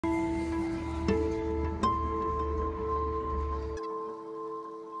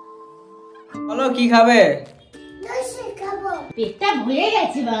বলো কি খাবে? পেটটা ভরে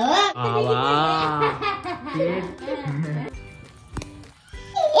গেছে বাবা।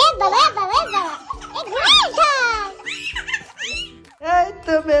 এই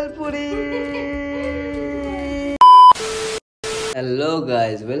তো bhelpuri. Hello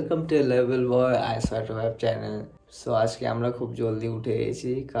guys, welcome to level boy I shirt web channel. So আজকে আমরা খুব জলদি উঠে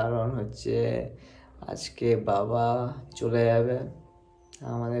গেছি, কারণ হচ্ছে আজকে বাবা চলে যাবে,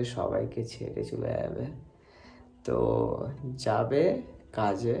 আমাদের সবাইকে ছেড়ে চলে যাবে। তো যাবে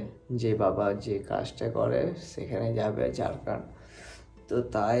কাজে, যে বাবা যে কাজটা করে সেখানে যাবে ঝাড়খণ্ড। তো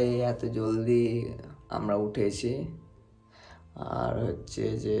তাই এত জলদি আমরা উঠেছি। আর হচ্ছে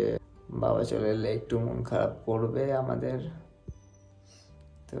যে বাবা চলে এলে একটু মন খারাপ করবে আমাদের,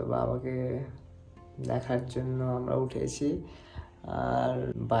 তো বাবাকে দেখার জন্য আমরা উঠেছি। আর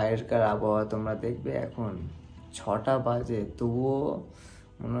বাইরেকার আবহাওয়া তোমরা দেখবে, এখন 6টা বাজে, তবুও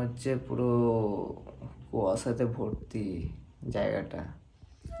মনে হচ্ছে পুরো কুয়াশাতে ভর্তি জায়গাটা।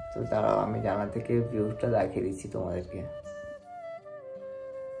 তো দাঁড়াও, আমি জানলা থেকে ভিউটা দেখিয়ে দিচ্ছি তোমাদেরকে।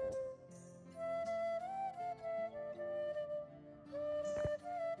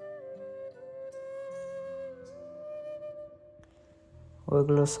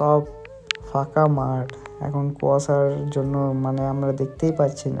 ওইগুলো সব ফাঁকা মাঠ, এখন কুয়াশার জন্য মানে আমরা দেখতেই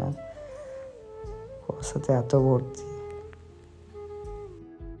পাচ্ছি না, কুয়াশাতে এত ভর্তি।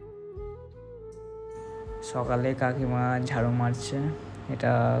 সকালে কাকিমা ঝাড়ু মারছে,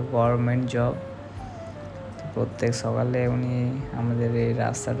 এটা গভর্নমেন্ট জব। প্রত্যেক সকালে উনি আমাদের এই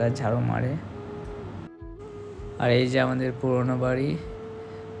রাস্তাটা ঝাড়ু মারে। আর এই যে আমাদের পুরনো বাড়ি,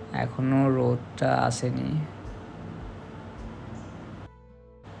 এখনো রোদটা আসেনি।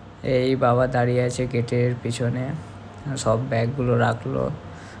 এই বাবা দাঁড়িয়ে আছে গেটের পিছনে, সব ব্যাগগুলো রাখলো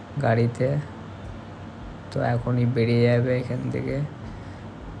গাড়িতে, তো এখনই বেরিয়ে যাবে এখান থেকে।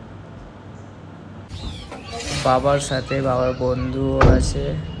 বাবার সাথে বাবার বন্ধুও আছে,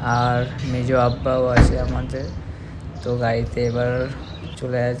 আর মেজ আব্বাও আছে আমাদের। তো গাড়িতে এবার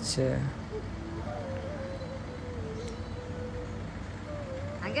চলে যাচ্ছে।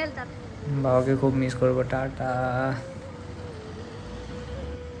 বাবাকে খুব মিস করবো, টাটা।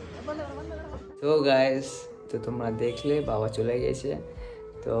 তো গাইস, তো তোমরা দেখলে বাবা চলে গেছে,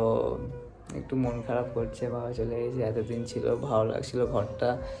 তো একটু মন খারাপ করছে, বাবা চলে গেছে। এতদিন ছিল, ভালো লাগছিল ঘরটা,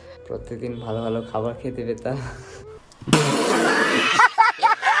 প্রত্যেকদিন ভালো ভালো খাবার খেতে পেতাম।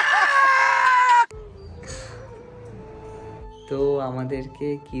 তো আমাদেরকে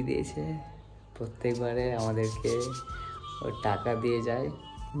কি দিয়েছে, প্রত্যেকবারে আমাদেরকে ওই টাকা দিয়ে যায়,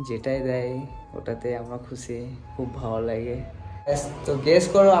 যেটাই দেয় ওটাতে আমরা খুশি, খুব ভালো লাগে। তো গেস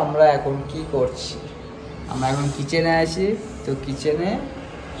করো আমরা এখন কি করছি। আমরা এখন কিচেনে আছি, তো কিচেনে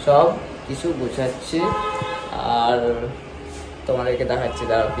সব কিছু গোছাচ্ছি আর তোমাদেরকে দেখাচ্ছি।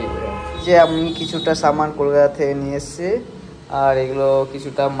 দাঁড়াও কি যে আমি কিছুটা সামান কলকাতা থেকে নিয়ে এসেছি, আর এগুলো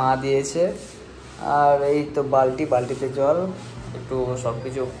কিছুটা মা দিয়েছে। আর এই তো বালতিতে জল, একটু সব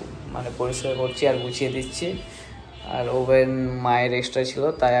কিছু মানে পরিষ্কার করছি আর গুছিয়ে দিচ্ছি। আর ওভেন মায়ের এক্সট্রা ছিল,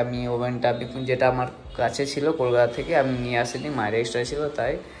 তাই আমি ওভেনটা, যেটা আমার কাছে ছিল কলকাতা থেকে, আমি নিয়ে আসিনি, মায়ের এক্সট্রা ছিল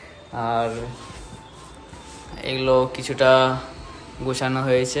তাই। আর এগুলো কিছুটা গোছানো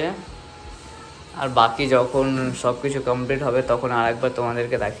হয়েছে, আর বাকি যখন সব কিছু কমপ্লিট হবে তখন আরেকবার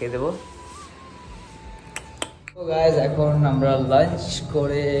তোমাদেরকে দেখিয়ে দেবো। তো গাইজ, এখন আমরা লাঞ্চ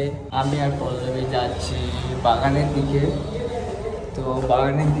করে আমি আর পল্লবী যাচ্ছি বাগানের দিকে। তো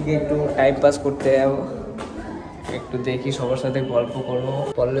বাগানের দিকে একটু টাইম পাস করতে যাবো, একটু দেখি, সবার সাথে গল্প করবো।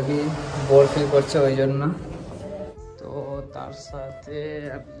 পল্লবী বোর ফিল করছে ওই জন্য, তো তার সাথে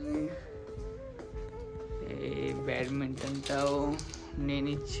আমি এই ব্যাডমিন্টনটাও নিয়ে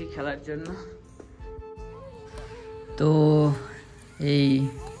নিচ্ছি খেলার জন্য। তো এই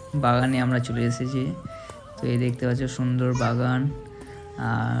বাগানে আমরা চলে এসেছি। তো এই দেখতে পাচ্ছ সুন্দর বাগান,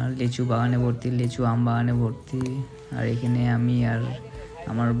 আর লিচু বাগানে ভর্তি, লিচু আম বাগানে ভর্তি। আর এখানে আমি আর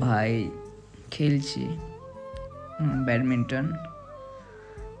আমার ভাই খেলছি ব্যাডমিন্টন।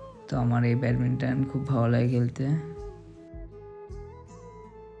 তো আমার এই ব্যাডমিন্টন খুব ভালো লাগে খেলতে।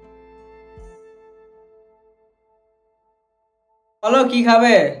 বলো কি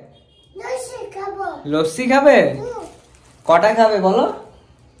খাবে? লস্যি খাবে? কটা খাবে বলো?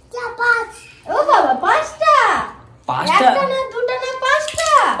 ও বাবা, 5টা? 5টা? একটা না, 2টা না, 5টা?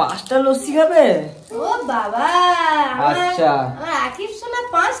 5টা লস্যি খাবে? ও বাবা, আচ্ছা, আমার আকিফ সোনা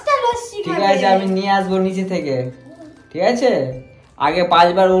 5টা লস্যি খাবে। ঠিক আছে, আমি নিয়ে আসবো নিচে থেকে, ঠিক আছে? আগে 5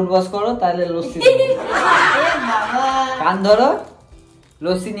 বার উঠ বস করো, তাহলে লস্যি দেবো। বাবা, কান ধরো,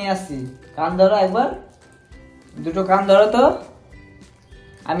 লস্যি নিয়ে আসছি। কান ধরো একবার, দুটো কান ধরো তো,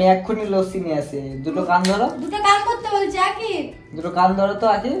 আমি এক্ষুনি লস্যি নিয়ে আসি। দুটো কান ধরো। দুটো কান করতে বলছে আকিফ। দুটো কান ধরো তো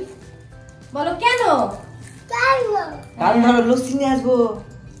আকিফ। বলো কেন? কান ধরো, লস্যি নিয়ে আসবো।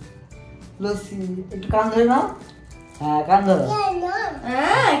 লস্যি একটু কান ধরে নাও। হ্যাঁ কান ধরো।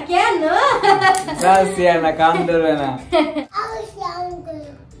 কেন? না কান ধরবে না।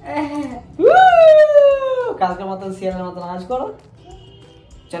 কালকের মতন শিয়ালের মতন আওয়াজ করো।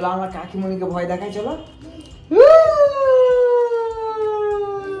 চলো আমরা কাকিমণিকে ভয় দেখাই, চলো।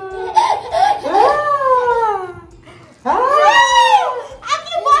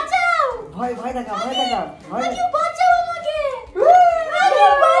 ভয় ভয় দেখা, ভয় দেখা, ভয় দেখা।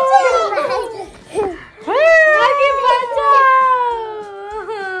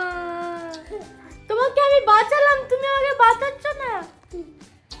 তোমাকে আমি বাঁচালাম, তুমি আমাকে বাঁচাচ্ছ না।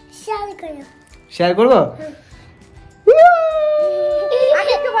 শেয়ার করবো।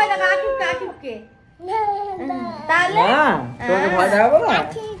 আকিবকে ভয় দেখা, আকিবকে। তাহলে তোমাকে ভয় দেখাবো না,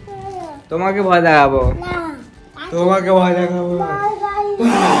 তোমাকে ভয় দেখাবো, তোমাকে ভয় দেখাবো।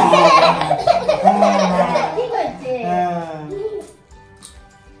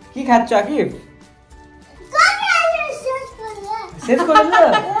 কি খাচ্ছ আকিব? শেষ করে দিল?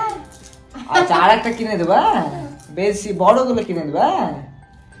 আচ্ছা আর একটা কিনে দেবা, বেশি বড় গুলো কিনে দেবা।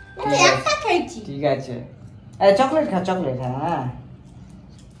 ঠিক আছে, চকলেট খা, চকলেট। হ্যাঁ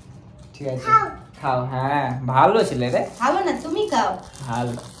ঠিক আছে, খাও। হ্যাঁ ভালো ছেলে রে। খাবো না, তুমি খাও।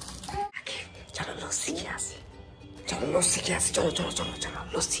 ভালো। চলো লস্যি খেয়ে আসি, চলো লস্যি খেয়ে আসি, চলো চলো চলো চলো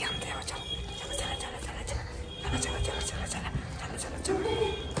লস্যি আনতে হবে, চলো চলো চলো চলো চলো চলো চলো চলো চলো চলো চলো চলো চলো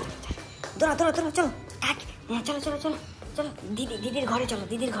দৌড়া দৌড়া দৌড়া, চলো চলো চলো চলো চলো দিদির ঘরে, চলো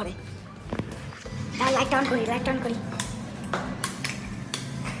দিদির ঘরে। লাইট অন করি, লাইট অন করি।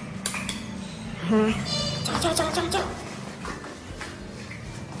 হ্যাঁ চলো চলো চলো চলো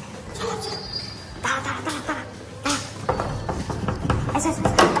চলো দাঁড়া দাঁড়া দাঁড়া দাঁড়া, এসো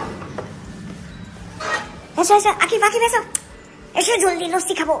এসো এসো, আকিব এসো এসো, জলদি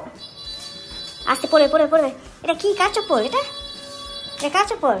লস্যি খাবো। আস্তে পড়ে পড়ে পড়বে। এটা কি কার চপ্পল? এটা কার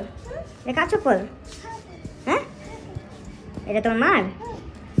চপ্পল? এটা কার চপ্পল? হ্যাঁ এটা তোমার মার?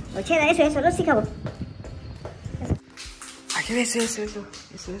 ও ছেড়ে, এসো এসো লস্যি খাবো। আকিব এসো এসো এসো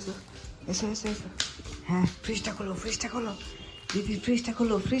এসো এসো এসো এসো এসো। হ্যাঁ ফ্রিজটা খোলো, ফ্রিজটা খোলো দিদি, ফ্রিজটা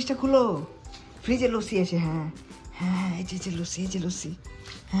খোলো, ফ্রিজটা খোলো। ফ্রিজে লস্যি আছে। হ্যাঁ হ্যাঁ এই যে লস্যি, এই যে লস্যি।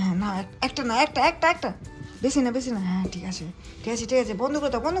 হ্যাঁ না একটা না, একটা একটা একটা, বেশি না বেশি না। হ্যাঁ ঠিক আছে ঠিক আছে ঠিক আছে, বন্ধ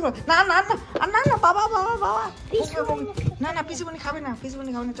করে দাও, বন্ধ করো। না না না না না, বাবা বাবা বাবা, না না পিসুমণি খাবে না,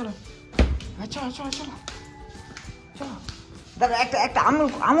 পিসুমণি খাবে না। চলো চলো চলো চলো চলো। দাদা একটা একটা আমুল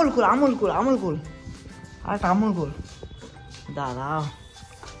কুল আর একটা আমুল কুল দাঁড়াও।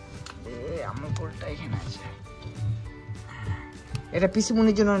 আমুল কুলটা এখানে আছে। এটা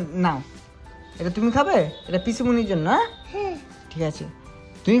পিসুমণির জন্য নাও। এটা তুমি খাবে? এটা পিসুমণির জন্য। হ্যাঁ ঠিক আছে,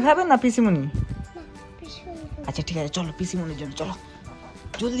 তুমি খাবে না পিসিমণি? আচ্ছা ঠিক আছে, চলো পিসিমণির জন্য চলো,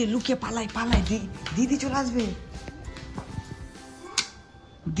 জলদি লুকিয়ে পালাই পালাই, দিদি চলে আসবে,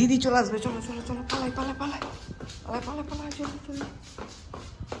 দিদি চলে আসবে। চলো চলো চলো পালাই পালাই পালাই পালাই পালাই পালাই, চলো চলো।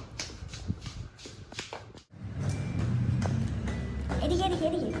 এদিকে এদিকে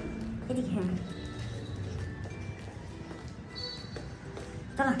এদিকে এদিকে। হ্যাঁ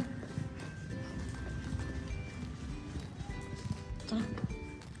চলো চলো।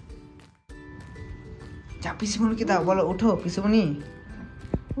 যা পিসিমণিকে দাও, বলো ওঠো পিসিমণি।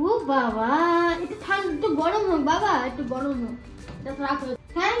 ও বাবা, একটু ঠান্ডা, একটু গরম হোক বাবা, একটু গরম হোক।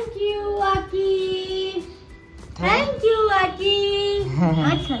 Thank you Akib, thank you Akib.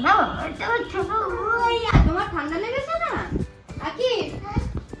 আচ্ছা নাও, তোমার ঠান্ডা লেগেছে না আকিব?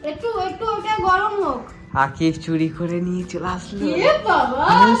 একটু একটু ওটা গরম হোক। আকিব চুরি করে নিয়ে চলে আসলো। এ বাবা,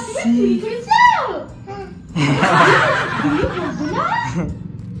 তুমি চুরি করেছো?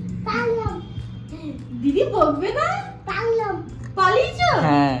 দিদি বকবে না? পালিয়েছো?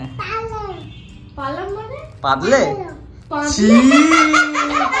 হ্যাঁ পালাম মানে পাদলে ছি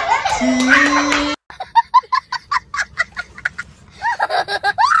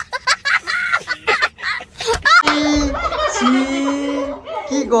ছি।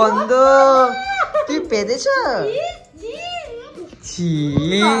 কি গন্ধ, তুই পেদেছ? ছি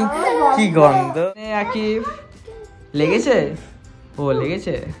কি গন্ধ। আকিব লেগেছে? ও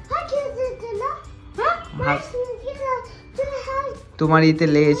লেগেছে তোমার ইতে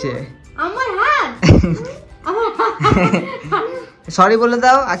লেগেছে। আমার হাত, সরি বলে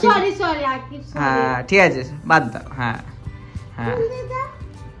দাও আকিব। সরি সরি আকিব, হ্যাঁ ঠিক আছে বাদ দাও। হ্যাঁ হ্যাঁ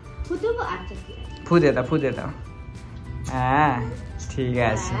ফুটবো। আচ্ছা ঠিক আছে, ফুদে দাও। হ্যাঁ ঠিক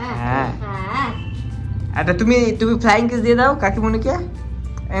আছে। হ্যাঁ হ্যাঁ একটা তুমি ফ্লাইং কিস দিয়ে দাও কাকিমণিকে।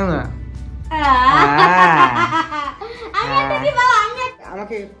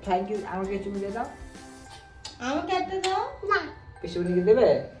 আমাকে ফ্লাইং কিস, আমাকে চুমু দিয়ে দাও। আমাকে একটা দাও না, পিসুমণিকে দেবে?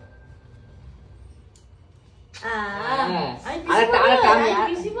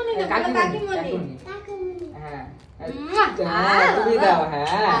 তুমি দাও।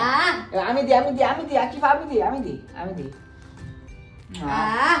 হ্যাঁ আমি দি আকিফ আমি দি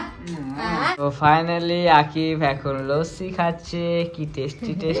তো ফাইনালি আকিফ এখন লস্যি খাচ্ছে। কি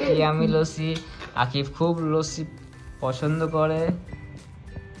টেস্টি টেস্টি আমি লস্যি। আকিফ খুব লস্যি পছন্দ করে।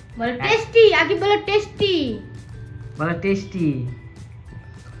 বলে টেস্টি, আকিফ বলে টেস্টি। বলে টেস্টি।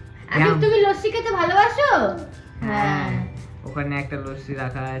 আকিফ তুমি লস্যি খেতে ভালোবাসো? হ্যাঁ ওখানে একটা লস্যি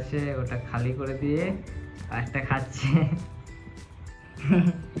রাখা আছে, ওটা খালি করে দিয়ে একটা খাচ্ছে।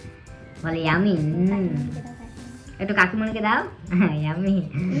 বলে ইয়ামি। একটু কাকিমণিকে দাও। ইয়ামি।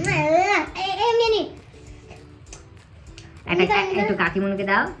 একটু কাকিমণিকে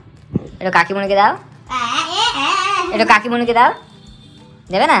দাও। একটু কাকিমণিকে দাও। একটু কাকিমণিকে দাও।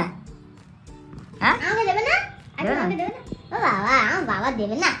 দেবে না? হ্যাঁ আমাকে দেবে না? দেবে না? ও বাবা, আমার বাবা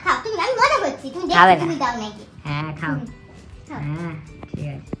দেবে না। খাও তুমি, আমি মজা করছি। তুমি খাবে দেখো না? তুমি দাও নাকি? হ্যাঁ খাও। হ্যাঁ ঠিক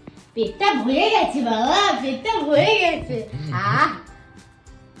আছে। পেটটা ভরে গেছে বাবা, পেটটা ভরে গেছে।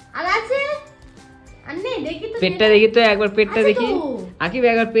 আর আছে? আর নেই, দেখি তো পেটটা দেখি তো একবার, পেটটা আছে দেখি। তো। আকিব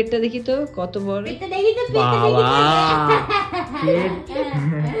একবার পেটটা দেখি তো কত বড়। পেটটা দেখি তো, পেটটা দেখি তো। পেট।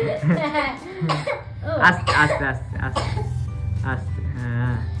 আস্তে আস্তে আস্তে আস্তে আস্তে।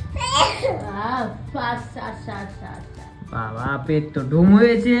 হ্যাঁ বাবা পেট তো ডুম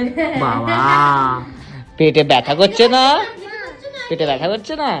হয়েছে। বাবা পেটে ব্যথা করছে না? পেটে ব্যথা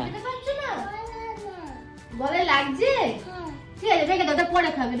করছে না? বলে লাগছে? ঠিক আছে রেখে দাও, ওটা পরে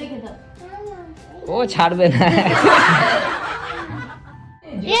খাবে, রেখে দাও। ও ছাড়বে না।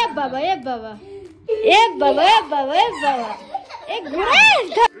 এ বাবা এ বাবা এ বাবা এ বাবা এ বাবা এ ঘুরে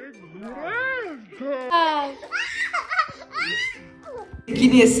কি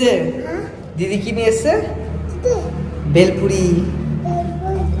নিয়ে এসছে দিদি? কি নিয়ে এসছে? বেলপুরি।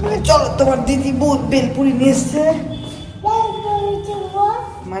 চলো তোমার দিদি বহুত বেলপুরি নিয়ে এসছে।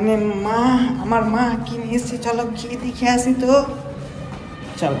 মানে মা, আমার মা কি নিয়ে এসছে, চলো খেয়ে দেখে আসি তো।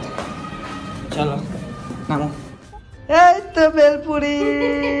 চলো চলো নামো। এই তো বেলপুরি।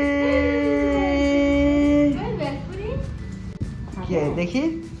 কে দেখি?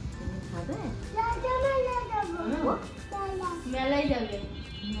 মেলায় যাবে।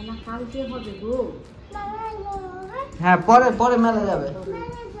 মেলা কালকে হবে গো। হ্যাঁ পরে পরে মেলা যাবে।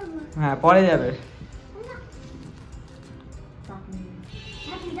 হ্যাঁ পরে যাবে।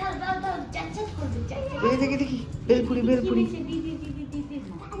 দেখি দেখি বেলপুরি বেলপুরি।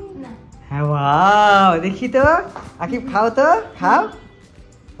 হ্যাঁ ওয়াও দেখি তো আকিব, খাও তো খাও।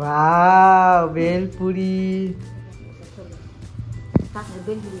 Wow bhelpuri.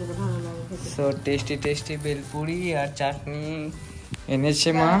 So tasty tasty bhelpuri আর চাটনি এনেছে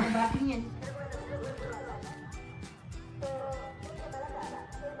মা।